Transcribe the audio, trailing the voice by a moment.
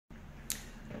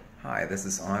Hi, this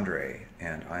is Andre,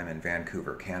 and I'm in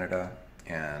Vancouver, Canada,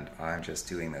 and I'm just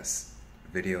doing this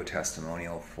video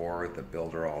testimonial for the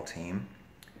Builderall team.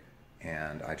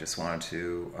 And I just wanted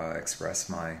to express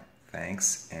my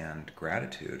thanks and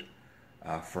gratitude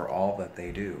for all that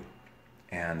they do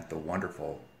and the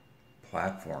wonderful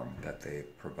platform that they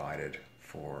provided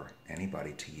for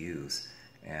anybody to use.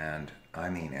 And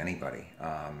I mean anybody.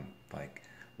 Like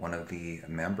one of the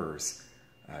members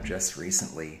just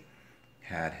recently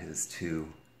had his two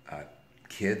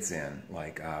kids in,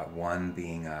 like one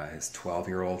being his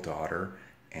 12-year-old daughter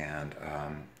and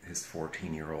his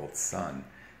 14-year-old son.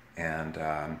 And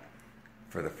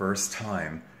for the first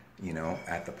time, you know,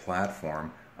 at the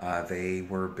platform, they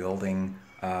were building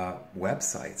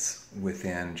websites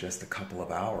within just a couple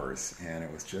of hours, and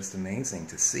it was just amazing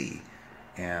to see.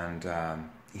 And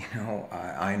you know,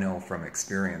 I know from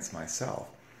experience myself,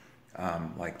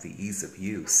 like the ease of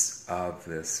use of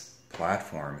this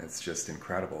platform, it's just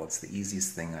incredible. It's the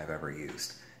easiest thing I've ever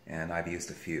used, and I've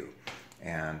used a few.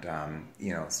 And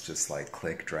you know, it's just like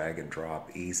click, drag, and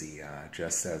drop, easy,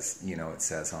 just as you know it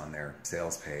says on their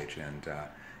sales page. And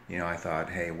you know, I thought,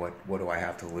 hey, what do I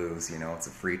have to lose? You know, it's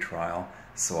a free trial,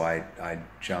 so I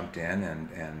jumped in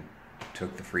and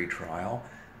took the free trial,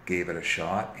 gave it a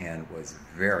shot, and was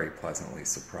very pleasantly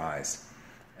surprised.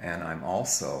 And I'm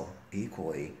also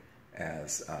equally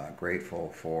as grateful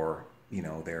for, you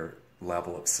know, their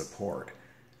level of support.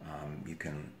 You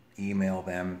can email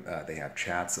them, they have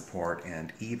chat support,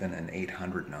 and even an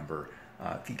 800 number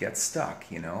if you get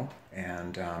stuck, you know.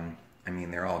 And I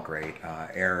mean, they're all great.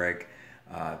 Eric,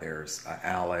 there's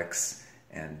Alex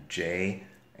and Jay,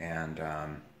 and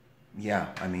yeah,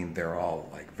 I mean, they're all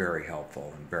like very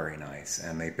helpful and very nice,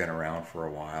 and they've been around for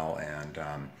a while,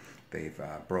 and they've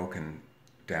broken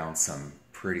down some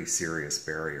pretty serious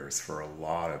barriers for a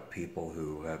lot of people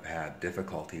who have had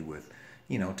difficulty with,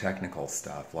 you know, technical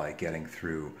stuff like getting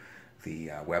through the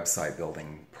website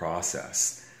building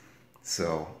process.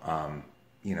 So,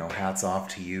 you know, hats off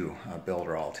to you,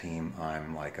 Builderall team.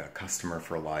 I'm like a customer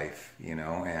for life, you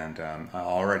know, and I'm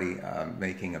already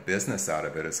making a business out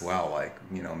of it as well, like,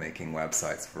 you know, making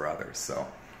websites for others. So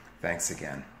thanks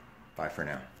again. Bye for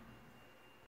now.